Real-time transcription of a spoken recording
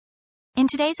In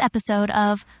today's episode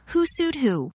of Who Sued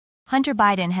Who, Hunter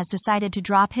Biden has decided to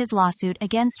drop his lawsuit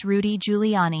against Rudy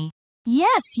Giuliani.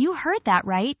 Yes, you heard that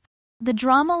right. The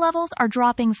drama levels are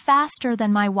dropping faster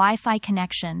than my Wi-Fi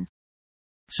connection.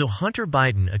 So Hunter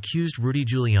Biden accused Rudy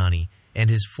Giuliani and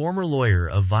his former lawyer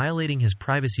of violating his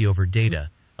privacy over data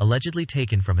allegedly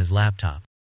taken from his laptop.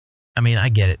 I mean, I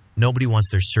get it. Nobody wants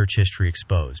their search history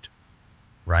exposed,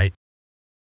 right?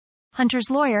 Hunter's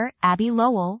lawyer, Abby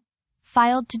Lowell,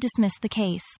 filed to dismiss the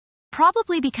case.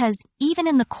 Probably because, even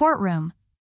in the courtroom,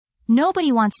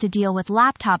 nobody wants to deal with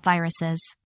laptop viruses.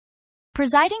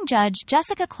 Presiding Judge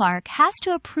Jessica Clark has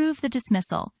to approve the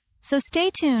dismissal, so stay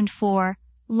tuned for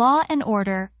Law and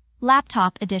Order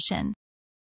Laptop Edition.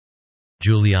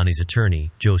 Giuliani's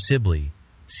attorney, Joe Sibley,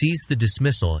 sees the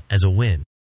dismissal as a win.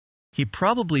 He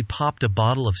probably popped a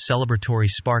bottle of celebratory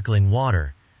sparkling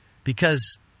water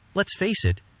because, let's face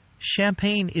it,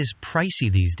 champagne is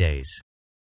pricey these days.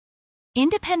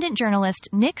 Independent journalist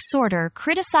Nick Sorter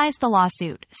criticized the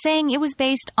lawsuit, saying it was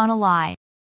based on a lie.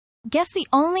 Guess the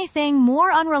only thing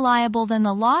more unreliable than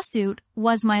the lawsuit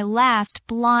was my last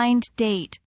blind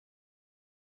date.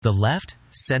 The left,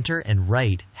 center, and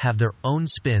right have their own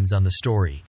spins on the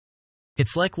story.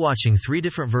 It's like watching three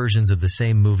different versions of the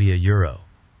same movie a Euro.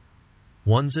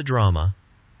 One's a drama,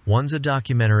 one's a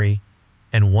documentary,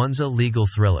 and one's a legal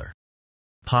thriller.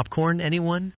 Popcorn,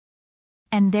 anyone?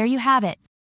 And there you have it.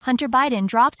 Hunter Biden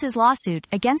drops his lawsuit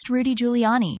against Rudy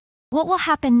Giuliani. What will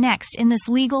happen next in this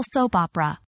legal soap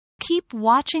opera? Keep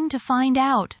watching to find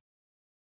out.